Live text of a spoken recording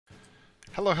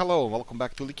Hello, welcome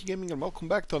back to Oolykee Gaming and welcome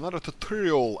back to another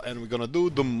tutorial, and we're gonna do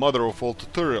the mother of all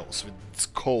tutorials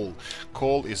with coal.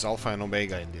 Coal is alpha and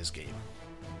omega in this game.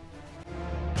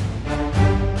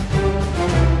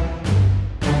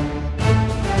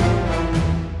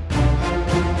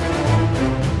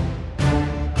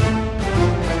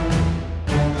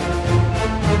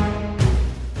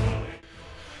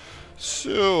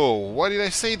 So, why did I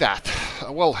say that?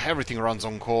 Well, everything runs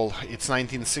on coal. It's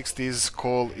 1960s,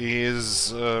 coal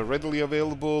is readily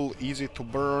available, easy to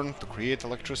burn, to create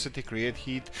electricity, create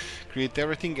heat, create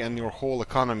everything, and your whole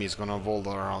economy is gonna evolve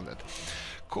around it.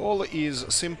 Coal is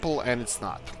simple and it's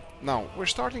not. Now, we're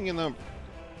starting in a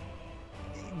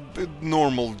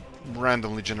normal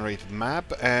randomly generated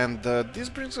map, and this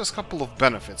brings us a couple of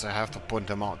benefits. I have to point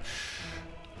them out.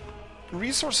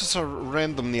 Resources are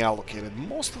randomly allocated.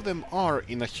 Most of them are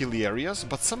in hilly areas,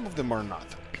 but some of them are not.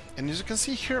 And as you can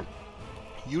see here,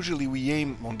 usually we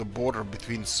aim on the border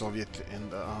between Soviet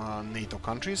and NATO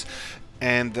countries,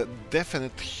 and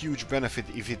definite huge benefit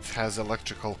if it has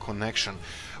electrical connection,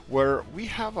 where we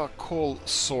have a coal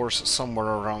source somewhere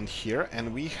around here,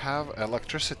 and we have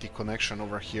electricity connection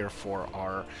over here for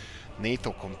our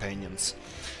NATO companions.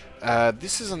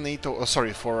 This is a NATO,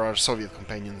 sorry, for our Soviet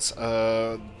companions.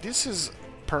 This is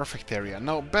perfect area.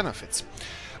 Now, benefits.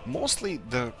 Mostly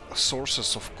the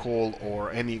sources of coal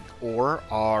or any ore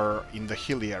are in the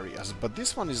hilly areas, but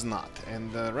this one is not,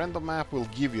 and the random map will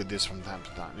give you this from time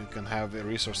to time. You can have the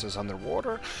resources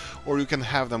underwater, or you can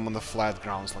have them on the flat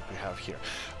grounds like we have here.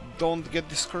 Don't get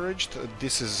discouraged,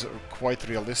 this is quite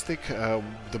realistic.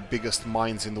 The biggest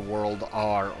mines in the world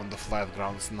are on the flat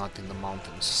grounds, not in the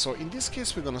mountains. So in this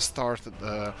case we're gonna start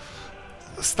the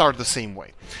same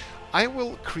way. I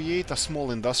will create a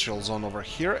small industrial zone over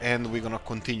here, and we're gonna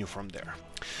continue from there.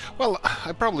 Well,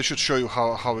 I probably should show you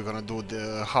how we're gonna do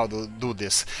how to do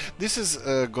this. This is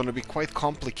gonna be quite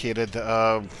complicated.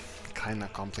 Kind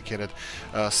of complicated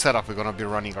setup we're gonna be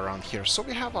running around here. So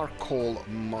we have our coal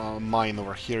mine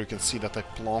over here. You can see that I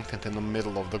plonked it in the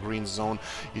middle of the green zone.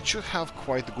 It should have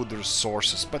quite good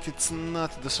resources, but it's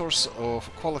not the source of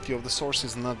quality of the source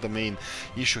is not the main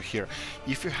issue here.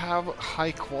 If you have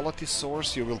high quality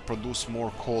source, you will produce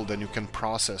more coal than you can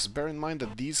process. Bear in mind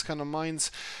that these kind of mines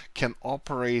can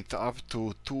operate up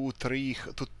to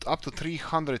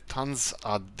 300 tons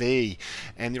a day,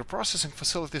 and your processing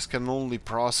facilities can only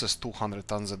process 200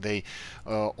 tons a day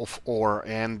of ore,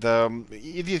 and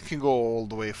it can go all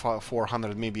the way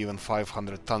 400, maybe even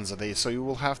 500 tons a day, so you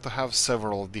will have to have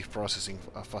several of these processing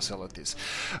facilities.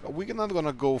 We're not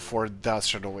gonna go for that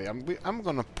straight away. I'm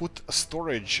gonna put a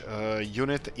storage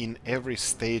unit in every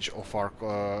stage of our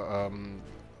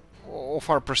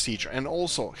procedure. And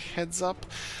also, heads up,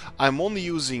 I'm only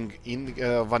using in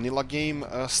vanilla game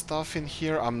stuff in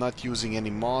here. I'm not using any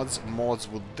mods. Mods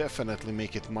would definitely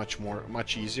make it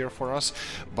much easier for us,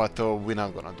 but we're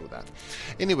not gonna do that.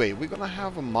 Anyway, we're gonna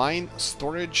have a mine,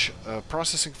 storage,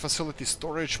 processing facility,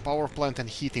 storage, power plant, and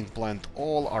heating plant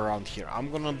all around here.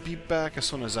 I'm gonna be back as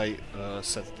soon as I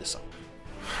set this up.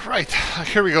 Right,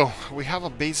 here we go. We have a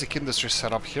basic industry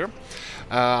setup here.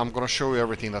 I'm gonna show you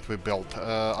everything that we built.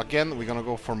 Again, we're gonna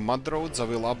go for mud roads. I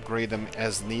will upgrade them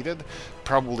as needed.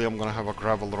 Probably I'm gonna have a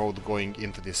gravel road going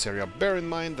into this area. Bear in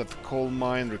mind that the coal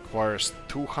mine requires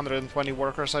 220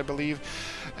 workers, I believe,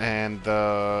 and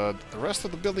the rest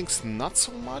of the buildings not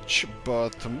so much,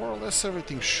 but more or less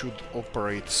everything should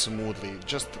operate smoothly.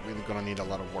 Just we're gonna need a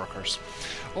lot of workers.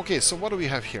 Okay, so what do we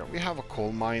have here? We have a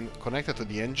coal mine connected to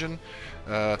the engine,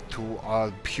 to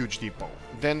a huge depot.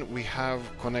 Then we have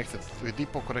the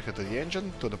depot connected to the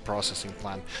engine, to the processing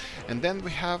plant, and then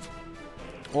we have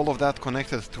all of that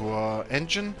connected to an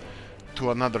engine,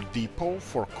 to another depot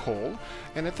for coal.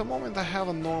 And at the moment I have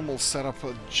a normal setup,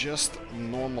 just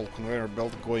normal conveyor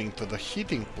belt going to the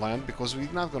heating plant, because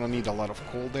we're not gonna need a lot of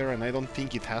coal there, and I don't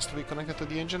think it has to be connected to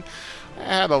the engine. I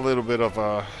had a little bit of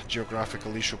a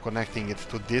geographical issue connecting it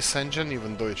to this engine,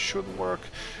 even though it should work.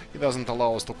 It doesn't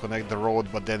allow us to connect the road,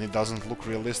 but then it doesn't look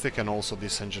realistic, and also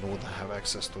this engine wouldn't have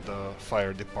access to the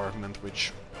fire department,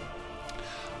 which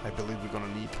I believe we're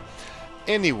gonna need.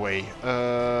 Anyway,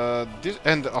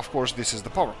 and of course this is the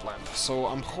power plant, so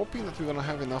I'm hoping that we're gonna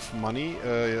have enough money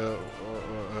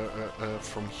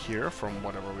from here, from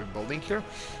whatever we're building here.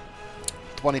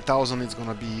 20,000 is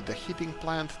gonna be the heating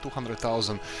plant,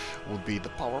 200,000 would be the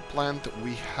power plant.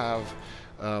 We have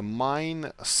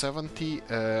mine 70,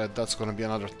 that's gonna be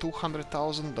another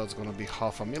 200,000, that's gonna be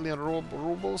 500,000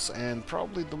 rubles, and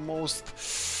probably the most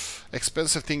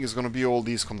Expensive thing is going to be all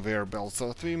these conveyor belts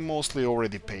that we mostly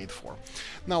already paid for.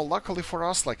 Now, luckily for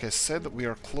us, like I said, we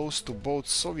are close to both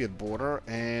Soviet border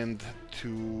and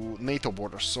to NATO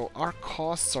border, so our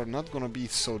costs are not going to be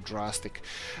so drastic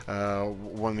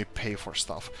when we pay for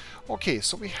stuff. Okay,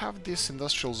 so we have this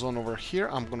industrial zone over here.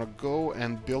 I'm going to go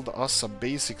and build us a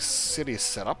basic city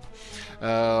setup.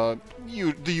 The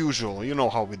usual, you know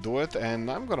how we do it, and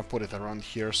I'm going to put it around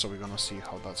here, so we're going to see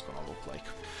how that's going to look like.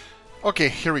 Okay,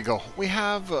 here we go. We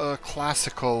have a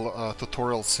classical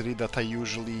tutorial city that I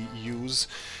usually use.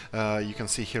 You can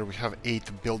see here we have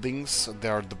 8 buildings. They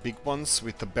are the big ones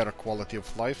with the better quality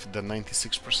of life, the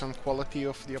 96% quality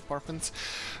of the apartments.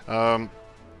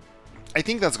 I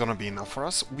think that's gonna be enough for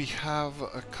us. We have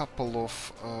a couple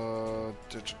of...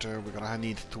 we're gonna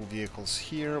need 2 vehicles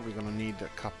here. We're gonna need a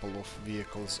couple of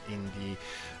vehicles in the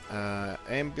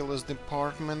ambulance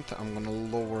department. I'm gonna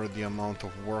lower the amount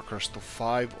of workers to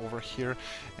 5 over here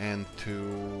and to,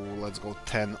 let's go,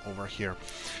 10 over here.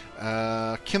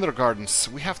 Kindergartens.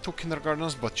 We have 2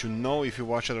 kindergartens, but you know, if you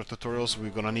watch other tutorials, we're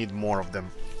gonna need more of them.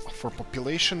 For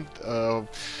population,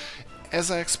 as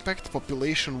I expect,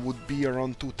 population would be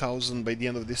around 2000 by the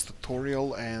end of this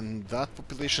tutorial, and that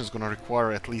population is going to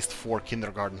require at least 4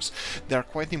 kindergartens. They are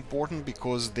quite important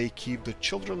because they keep the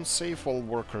children safe while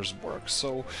workers work,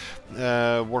 so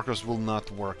workers will not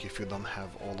work if you don't have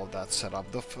all of that set up.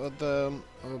 The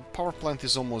power plant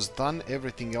is almost done,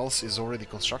 everything else is already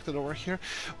constructed over here.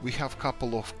 We have a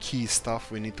couple of key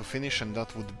stuff we need to finish, and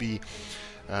that would be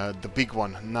the big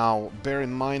one. Now, bear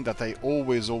in mind that I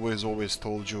always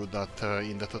told you that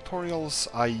in the tutorials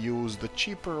I use the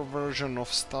cheaper version of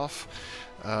stuff.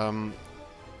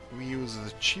 We use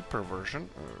the cheaper version.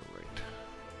 Wait,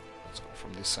 let's go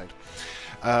from this side.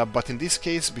 But in this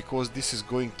case, because this is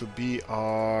going to be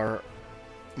our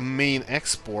main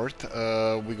export,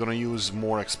 we're gonna use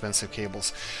more expensive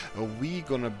cables. We're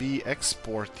gonna be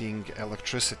exporting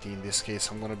electricity. In this case,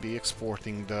 I'm gonna be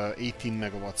exporting the 18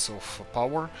 megawatts of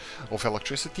power of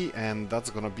electricity, and that's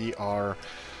gonna be our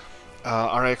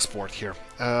export here.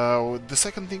 The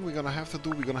second thing we're gonna have to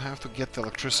do, we're gonna have to get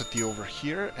electricity over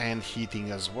here and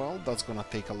heating as well. That's gonna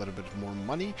take a little bit more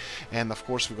money, and of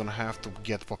course we're gonna have to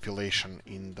get population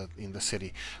in the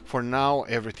city. For now,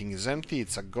 everything is empty.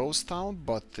 It's a ghost town,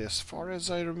 but as far as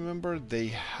I remember, they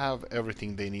have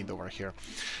everything they need over here.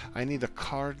 I need a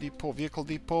car depot, vehicle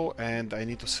depot, and I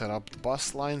need to set up the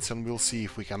bus lines, and we'll see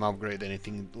if we can upgrade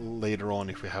anything later on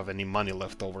if we have any money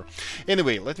left over.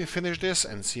 Anyway, let me finish this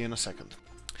and see you in a second.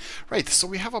 Right, so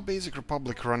we have a basic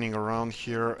republic running around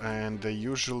here, and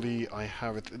usually I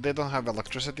have it. They don't have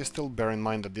electricity still. Bear in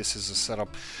mind that this is a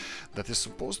setup that is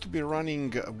supposed to be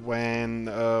running when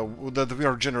that we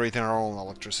are generating our own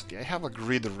electricity. I have a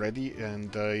grid ready,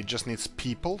 and it just needs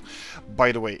people.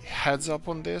 By the way, heads up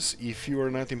on this: if you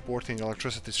are not importing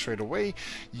electricity straight away,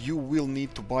 you will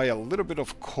need to buy a little bit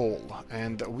of coal,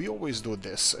 and we always do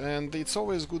this. And it's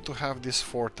always good to have this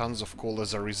 4 tons of coal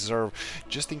as a reserve,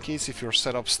 just in case if your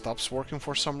setup stops working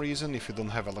for some reason, if you don't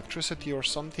have electricity or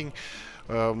something,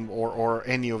 or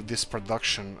any of this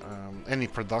production, any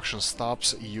production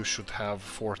stops, you should have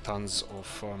 4 tons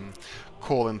of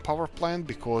coal and power plant,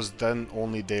 because then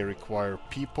only they require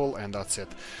people, and that's it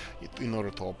in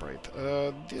order to operate.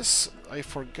 This I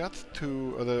forgot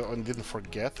to, didn't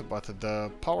forget, but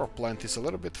the power plant is a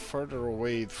little bit further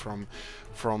away from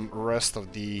rest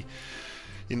of the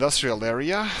industrial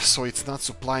area, so it's not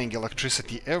supplying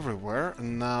electricity everywhere.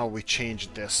 Now we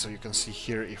changed this, so you can see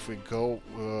here, if we go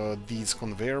these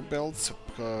conveyor belts,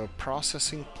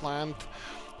 processing plant,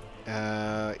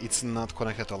 it's not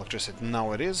connected to electricity.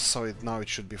 Now it is, so now it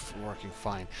should be working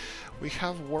fine. We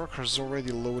have workers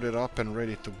already loaded up and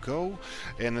ready to go,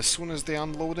 and as soon as they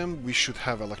unload them, we should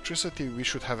have electricity, we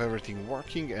should have everything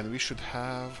working, and we should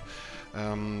have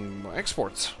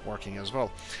exports working as well.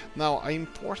 Now I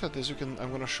imported, I'm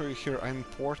going to show you here, I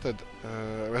imported,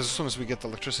 as soon as we get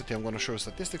electricity, I'm going to show you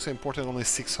statistics. I imported only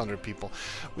 600 people.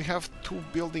 We have 2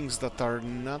 buildings that are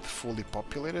not fully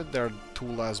populated. There are 2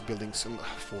 last buildings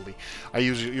fully. I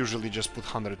usually just put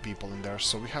 100 people in there,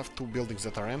 so we have 2 buildings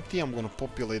that are empty. I'm going to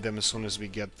populate them as soon as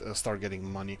we start getting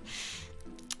money.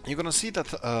 You're gonna see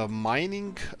that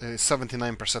mining,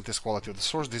 79% is quality of the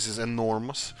source. This is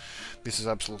enormous. This is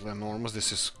absolutely enormous.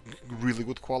 This is really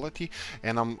good quality,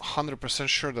 and I'm 100%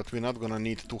 sure that we're not gonna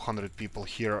need 200 people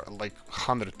here. Like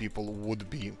 100 people would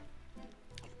be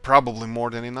Probably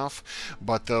more than enough,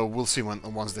 but we'll see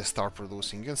once they start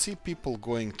producing. You can see people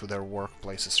going to their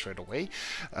workplaces straight away.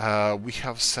 We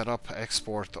have set up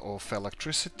export of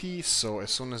electricity, so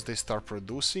as soon as they start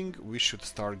producing, we should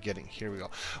start getting. Here we go.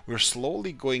 We're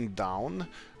slowly going down.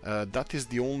 That is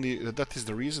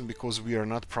the reason, because we are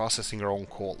not processing our own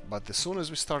coal. But as soon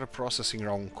as we started processing our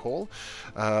own coal,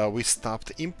 we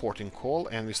stopped importing coal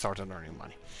and we started earning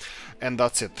money. And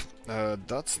that's it.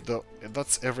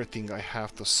 That's everything I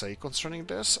have to say concerning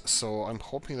this. So I'm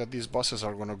hoping that these buses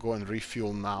are gonna go and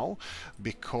refuel now,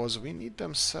 because we need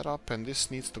them set up, and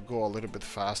this needs to go a little bit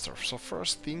faster. So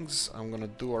first things I'm gonna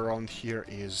do around here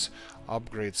is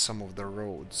upgrade some of the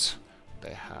roads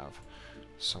they have.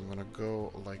 So I'm gonna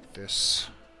go like this.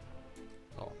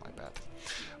 Oh, my bad.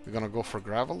 We're gonna go for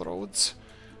gravel roads.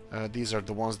 These are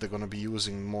the ones they're gonna be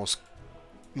using most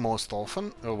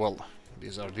often. Well,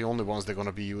 these are the only ones they're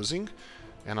gonna be using,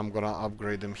 and I'm gonna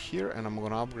upgrade them here, and I'm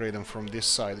gonna upgrade them from this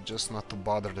side, just not to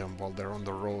bother them while they're on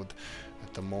the road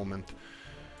at the moment.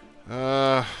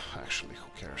 Actually,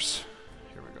 who cares?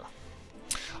 Here we go.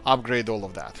 Upgrade all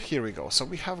of that. Here we go. So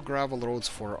we have gravel roads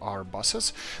for our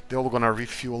buses. They're all gonna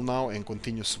refuel now and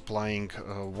continue supplying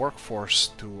workforce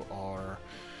to our,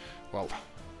 well,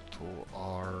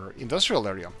 our industrial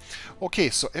area. Okay,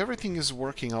 so everything is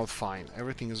working out fine.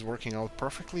 Everything is working out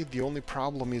perfectly. The only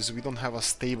problem is we don't have a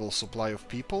stable supply of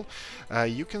people.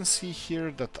 You can see here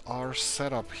that our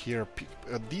setup here,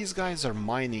 these guys are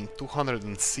mining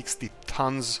 260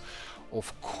 tons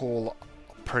of coal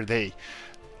per day,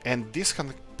 and this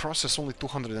can process only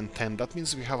 210. That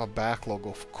means we have a backlog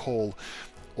of coal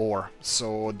ore,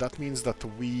 so that means that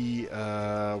we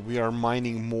are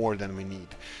mining more than we need.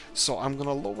 So I'm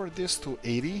gonna lower this to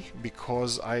 80,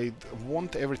 because I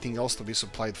want everything else to be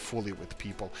supplied fully with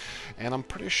people, and I'm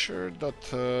pretty sure that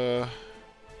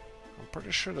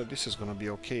this is gonna be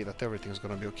okay, that everything is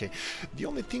gonna be okay. The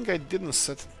only thing I didn't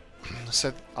set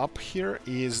up here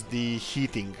is the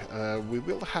heating. We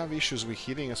will have issues with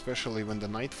heating, especially when the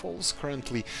night falls.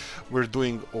 Currently we're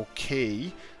doing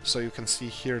okay, so you can see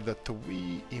here that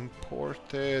we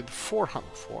imported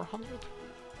 400?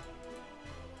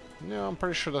 No, I'm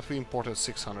pretty sure that we imported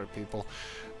 600 people.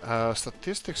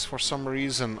 Statistics for some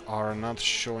reason are not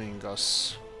showing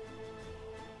us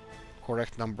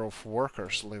correct number of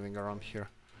workers living around here.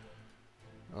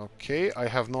 Okay, I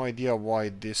have no idea why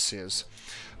this is.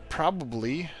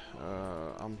 Probably,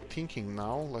 I'm thinking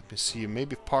now, let me see,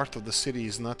 maybe part of the city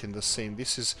is not in the same.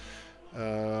 This is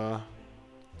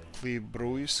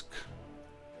Klibruisk.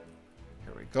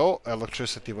 Here we go.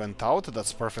 Electricity went out.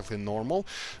 That's perfectly normal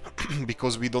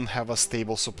because we don't have a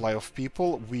stable supply of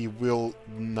people. We will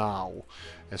now,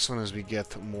 as soon as we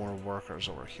get more workers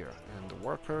over here. And the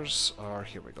workers are,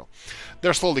 here we go.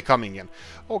 They're slowly coming in.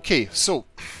 Okay, so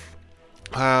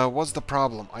what's the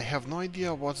problem? I have no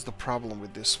idea what's the problem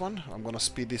with this one. I'm gonna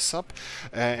speed this up,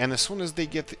 and as soon as they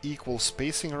get equal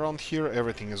spacing around here,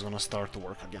 everything is gonna start to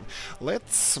work again.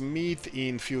 Let's meet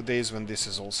in few days when this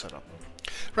is all set up.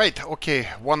 Right, okay,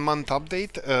 1 month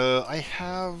update.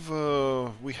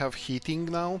 We have heating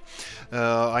now.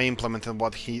 I implemented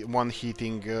one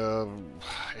heating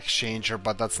exchanger,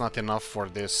 but that's not enough for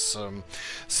this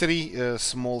city.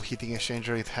 Small heating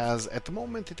exchanger. It has, at the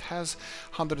moment, it has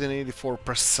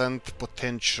 184%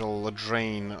 potential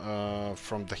drain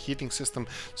from the heating system,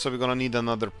 so we're gonna need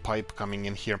another pipe coming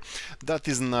in here. That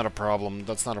is not a problem.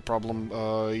 That's not a problem.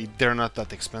 They're not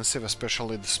that expensive,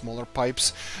 especially the smaller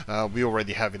pipes. We already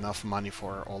have enough money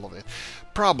for all of it.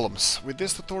 Problems. With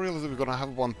this tutorial, we're gonna have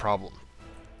one problem.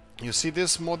 You see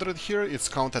this moderate here? It's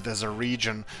counted as a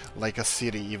region, like a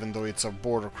city, even though it's a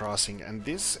border crossing. And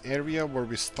this area where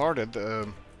we started,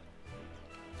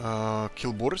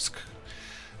 Kilbursk,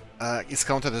 is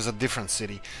counted as a different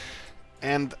city.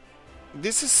 And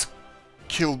this is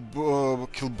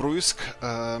Kilbursk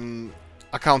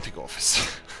accounting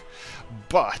office.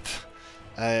 But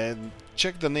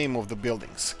check the name of the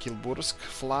buildings. Kilbursk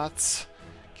Flats,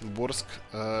 Kilbruisk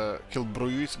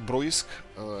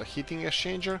heating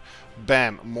exchanger,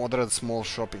 bam, moderate small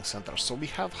shopping center. So we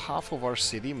have half of our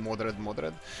city, moderate,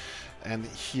 and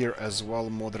here as well,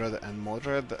 moderate and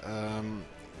moderate.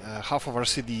 Half of our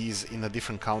city is in a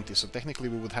different county, so technically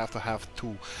we would have to have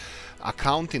two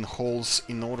accounting halls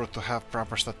in order to have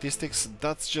proper statistics.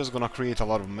 That's just gonna create a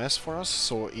lot of mess for us.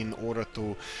 So in order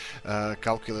to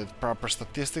calculate proper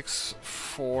statistics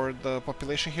for the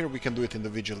population here, we can do it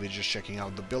individually, just checking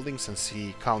out the buildings and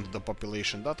count the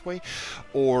population that way,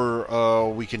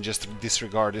 or we can just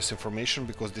disregard this information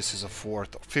because this is a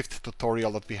fifth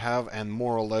tutorial that we have, and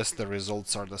more or less the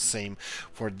results are the same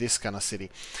for this kind of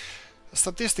city.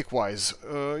 Statistic-wise,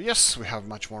 yes, we have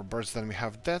much more birds than we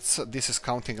have deaths. This is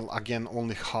counting again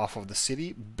only half of the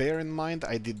city. Bear in mind,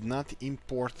 I did not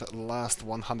import the last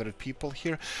 100 people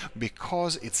here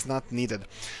because it's not needed.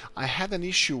 I had an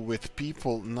issue with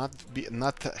people not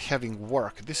having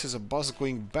work. This is a bus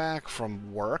going back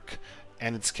from work,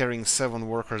 and it's carrying 7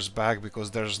 workers back because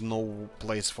there's no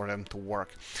place for them to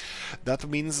work. That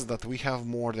means that we have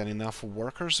more than enough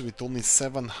workers with only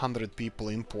 700 people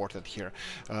imported here.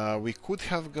 We could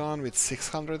have gone with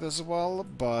 600 as well,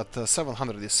 but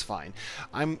 700 is fine.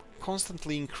 I'm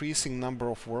constantly increasing number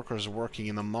of workers working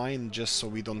in a mine just so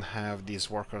we don't have these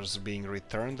workers being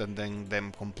returned and then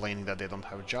them complaining that they don't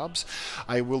have jobs.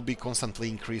 I will be constantly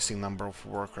increasing number of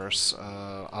workers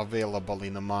available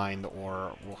in a mine,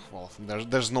 or well,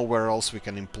 there's nowhere else we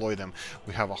can employ them.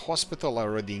 We have a hospital. I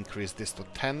already increased this to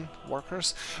 10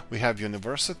 workers. We have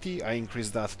university. I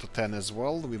increased that to 10 as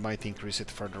well. We might increase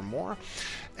it furthermore.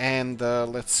 And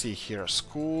let's see here,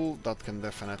 school, that can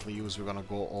definitely use. We're gonna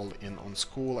go all in on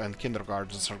school, and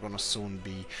kindergartens are gonna soon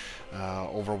be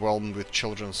overwhelmed with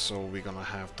children, so we're gonna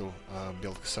have to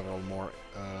build several more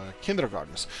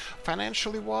kindergartens.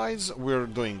 Financially wise, we're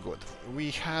doing good.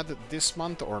 We had this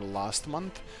month or last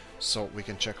month, so we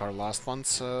can check our last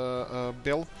month's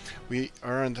bill. We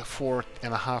earned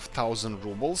 4,500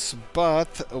 rubles,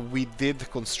 but we did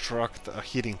construct a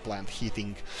heating plant,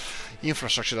 heating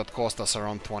infrastructure that cost us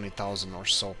around 20,000 or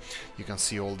so. You can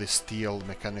see all this steel,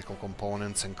 mechanical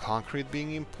components and concrete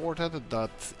being imported. That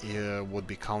would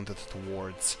be counted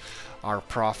towards our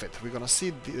profit. We're gonna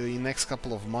see in next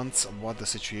couple of months what the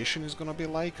situation is gonna be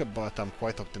like, but I'm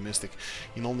quite optimistic.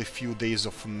 In only few days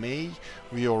of May,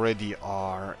 we already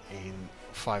are in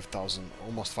 5,000,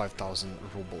 almost 5,000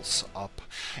 rubles up.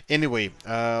 Anyway,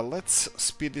 let's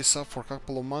speed this up for a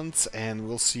couple of months and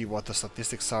we'll see what the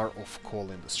statistics are of coal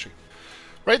industry.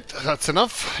 Right, that's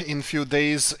enough. In few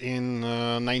days, in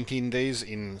 19 days,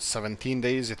 in 17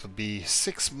 days, it would be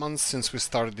 6 months since we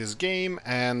started this game,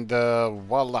 and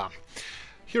voila,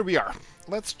 here we are.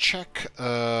 Let's check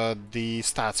the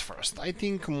stats first. I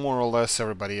think more or less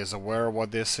everybody is aware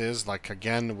what this is. Like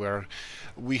again,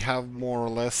 we have more or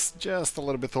less just a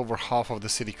little bit over half of the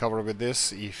city covered with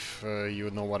this, if you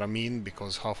know what I mean,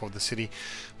 because half of the city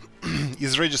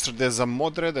is registered as a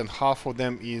modred and half of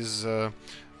them is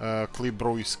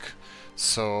Klibruisk.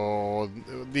 So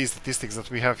these statistics that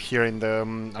we have here in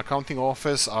the accounting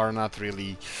office are not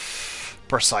really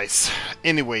precise.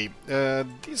 Anyway,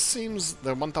 this seems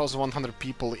the 1,100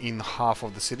 people in half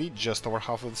of the city, just over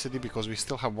half of the city, because we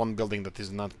still have one building that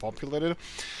is not populated,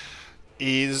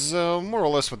 is more or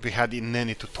less what we had in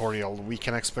any tutorial. We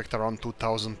can expect around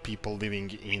 2,000 people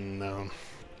living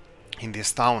in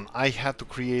this town. I had to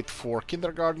create 4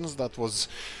 kindergartens. That was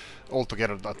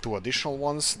altogether 2 additional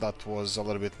ones. That was a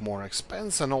little bit more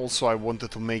expense, and also I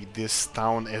wanted to make this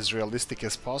town as realistic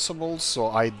as possible, so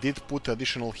I did put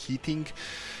additional heating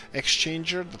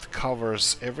exchanger that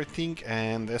covers everything,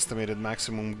 and estimated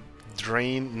maximum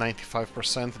drain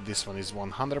 95%. This one is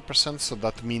 100%, so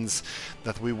that means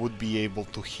that we would be able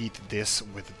to heat this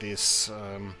with this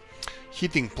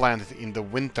heating plant in the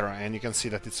winter, and you can see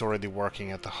that it's already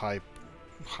working at a high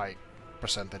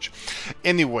percentage.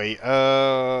 Anyway,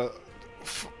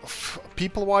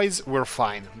 people-wise, we're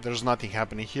fine. There's nothing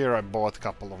happening here. I bought a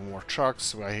couple of more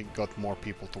trucks. I got more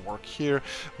people to work here.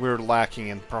 We're lacking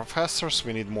in professors.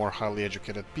 We need more highly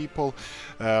educated people.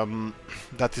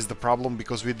 That is the problem,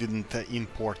 because we didn't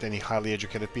import any highly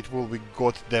educated people. We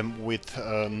got them with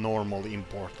normal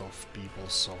import of people.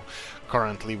 So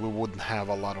currently we wouldn't have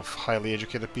a lot of highly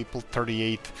educated people.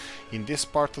 38 in this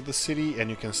part of the city,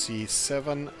 and you can see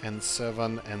 7 and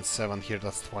 7 and 7 here.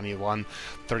 That's 21.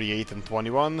 38 and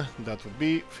 21, that would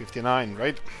be 59,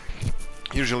 right?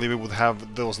 Usually we would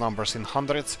have those numbers in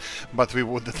hundreds, but we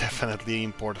would definitely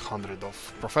import 100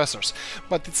 of professors.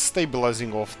 But it's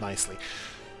stabilizing off nicely.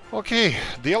 Okay,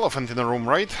 the elephant in the room,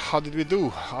 right? How did we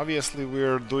do? Obviously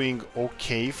we're doing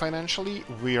okay financially.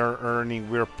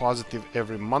 We're positive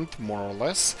every month, more or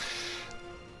less.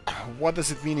 What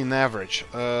does it mean in average?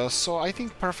 So I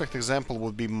think perfect example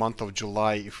would be month of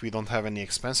July. If we don't have any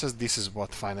expenses, this is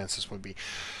what finances would be.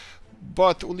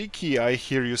 But Oolykee, I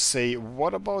hear you say,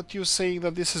 what about you saying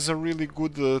that this is a really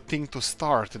good thing to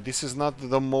start? This is not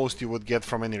the most you would get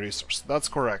from any resource. That's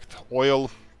correct. Oil,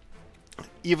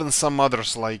 even some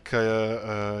others like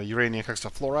uranium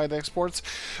hexafluoride exports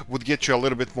would get you a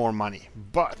little bit more money.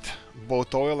 But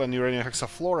both oil and uranium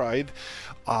hexafluoride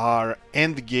are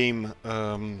endgame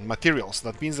materials.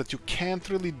 That means that you can't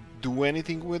really do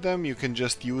anything with them. You can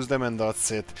just use them and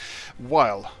that's it.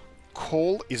 While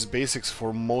Coal is basics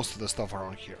for most of the stuff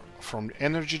around here, from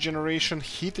energy generation,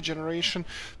 heat generation,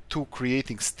 to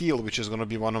creating steel, which is going to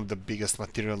be one of the biggest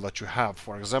material that you have.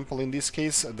 For example, in this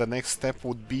case, the next step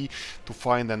would be to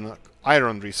find an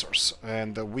iron resource,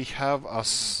 and we have a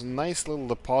nice little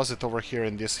deposit over here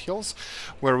in these hills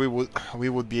where we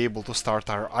would be able to start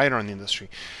our iron industry.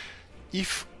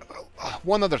 If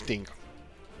one other thing,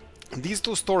 these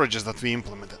two storages that we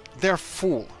implemented, they're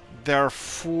full. They're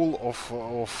full of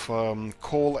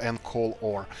coal and coal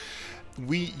ore.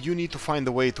 You need to find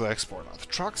a way to export that.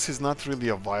 Trucks is not really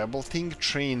a viable thing.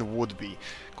 Train would be.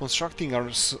 Constructing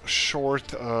a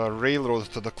short railroad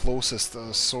to the closest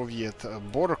Soviet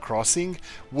border crossing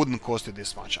wouldn't cost you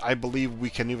this much. I believe we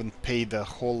can even pay the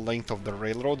whole length of the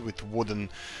railroad with wooden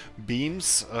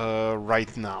beams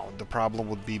right now. The problem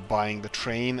would be buying the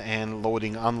train and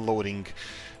loading, unloading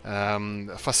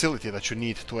facility that you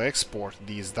need to export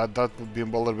these. That would be a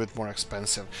little bit more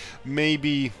expensive.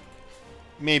 Maybe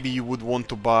you would want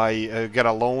to buy, get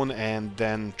a loan and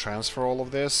then transfer all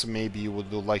of this. Maybe you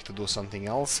would like to do something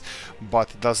else, but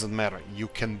it doesn't matter. You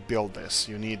can build this.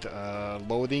 You need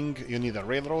loading, you need a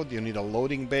railroad, you need a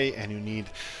loading bay, and you need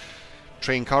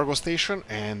train cargo station,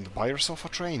 and buy yourself a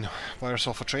train. Buy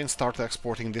yourself a train, start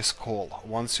exporting this coal.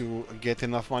 Once you get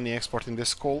enough money exporting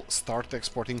this coal, start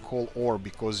exporting coal ore,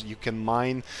 because you can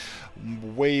mine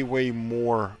way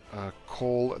more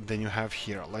coal than you have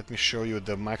here. Let me show you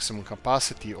the maximum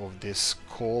capacity of this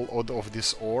coal, of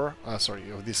this ore,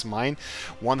 of this mine.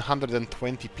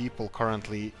 120 people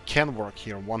currently can work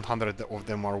here, 100 of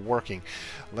them are working.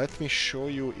 Let me show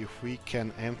you if we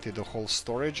can empty the whole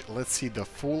storage. Let's see, the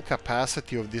full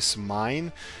capacity of this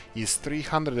mine is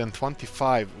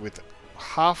 325, with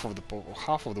half of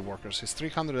the workers is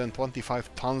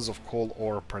 325 tons of coal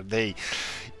ore per day.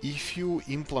 If you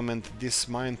implement this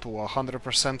mine to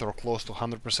 100% or close to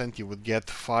 100%, you would get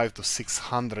 500 to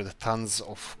 600 tons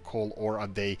of coal ore a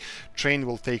day. Train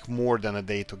will take more than a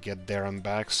day to get there and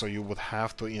back, so you would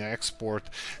have to export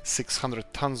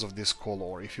 600 tons of this coal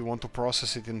ore. If you want to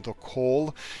process it into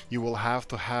coal, you will have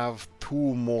to have 2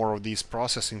 more of these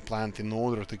processing plants in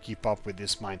order to keep up with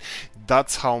this mine.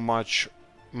 That's how much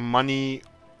money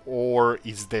ore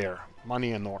is there.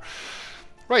 Money and ore.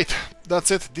 Right,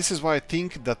 that's it. This is why I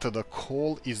think that the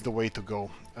coal is the way to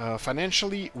go.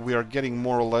 Financially, we are getting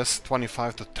more or less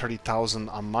 25 to 30,000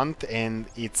 a month, and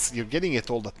you're getting it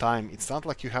all the time. It's not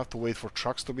like you have to wait for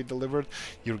trucks to be delivered.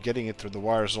 You're getting it through the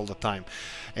wires all the time.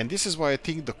 And this is why I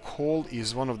think the coal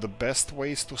is one of the best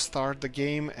ways to start the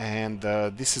game, and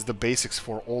this is the basics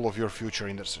for all of your future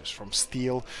industries, from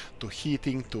steel to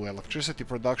heating to electricity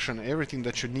production. Everything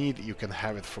that you need, you can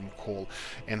have it from coal.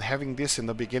 And having this in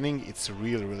the beginning, it's a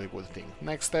really good thing.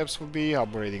 Next steps would be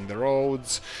upgrading the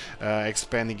roads,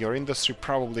 expanding your industry,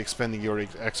 probably expanding your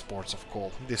exports of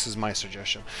coal. This is my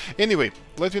suggestion. Anyway,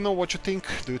 let me know what you think.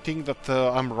 Do you think that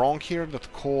I'm wrong here,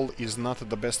 that coal is not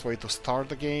the best way to start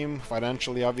the game?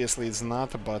 Financially, obviously it's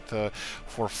not, but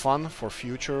for fun, for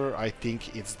future, I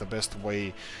think it's the best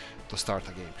way to start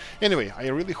a game. Anyway, I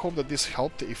really hope that this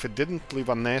helped. If it didn't, leave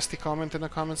a nasty comment in the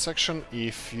comment section.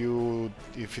 If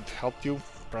it helped you,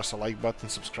 press a like button,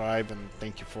 subscribe, and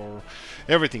thank you for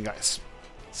everything, guys.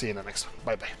 See you in the next one.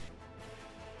 Bye bye.